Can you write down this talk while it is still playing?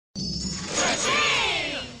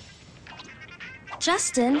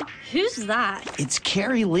Justin, who's that? It's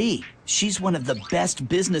Carrie Lee. She's one of the best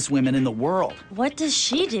businesswomen in the world. What does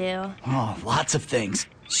she do? Oh, lots of things.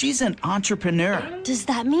 She's an entrepreneur. Does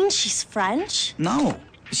that mean she's French? No,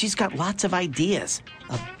 she's got lots of ideas.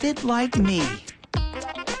 A bit like me.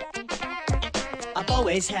 I've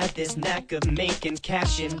always had this knack of making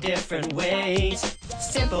cash in different ways.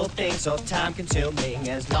 Simple things so time-consuming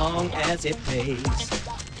as long as it pays.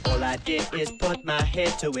 All I did is put my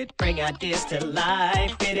head to it, bring ideas to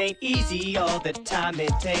life. It ain't easy all the time,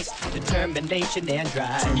 it takes determination and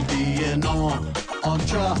drive. To be an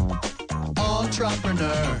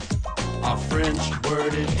entrepreneur. A French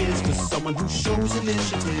word it is for someone who shows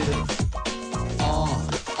initiative.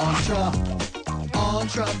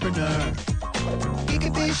 Entrepreneur. He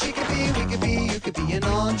could be, she could be, we could be, you could be an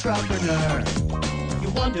entrepreneur.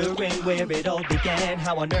 You're wondering where it all began,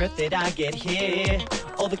 how on earth did I get here?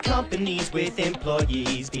 All the companies with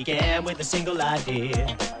employees began with a single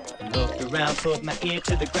idea. Looked around, put my ear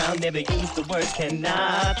to the ground, never used the words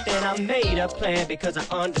cannot. Then I made a plan because I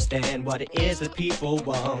understand what it is that people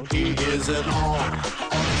want. He is an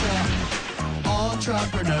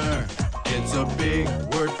entrepreneur. It's a big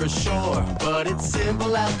word for sure, but it's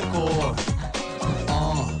simple at the core.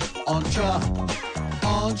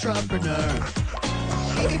 Entrepreneur.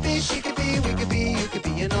 He could be, she could be, we could be, you could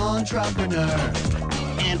be an entrepreneur.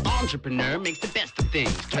 An entrepreneur makes the best of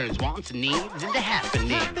things, turns wants and needs into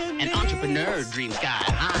happenings. An entrepreneur dreams sky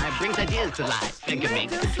high, brings ideas to life, and can make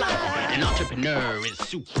them fly. An entrepreneur is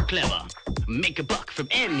super clever. Make a buck from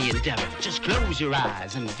any endeavor. Just close your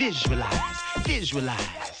eyes and visualize,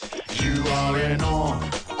 visualize. You are an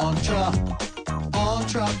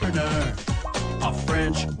entrepreneur. A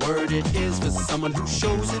French word it is for someone who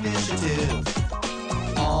shows initiative.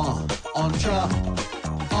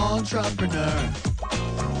 Entrepreneur.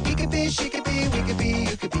 He could be, she could be, we could be,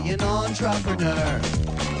 you could be an entrepreneur.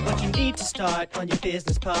 What you need to start on your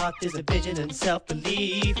business path is a vision and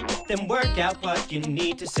self-belief. Then work out what you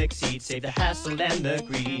need to succeed, save the hassle and the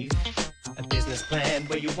grief. A business plan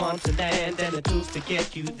where you want to land and the tools to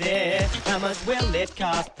get you there. How much will it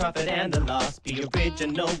cost, profit and the loss? Be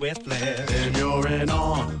original with flair. Then you're an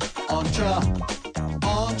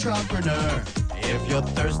entrepreneur. If you're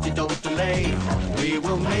thirsty, don't delay. We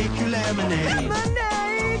will make you lemonade.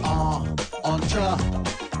 Lemonade!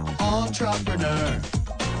 Entrepreneur.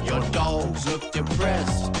 Your dogs look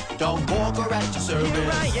depressed. Dog walker at your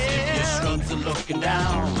service. If your shrugs are looking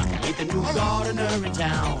down, meet the new gardener in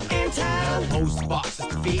town. No post boxes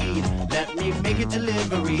to feed. Let me make a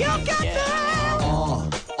delivery. You got that!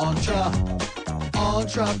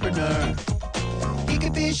 Entrepreneur. He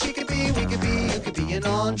could be, she could be, we could be, you could be an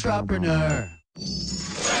entrepreneur.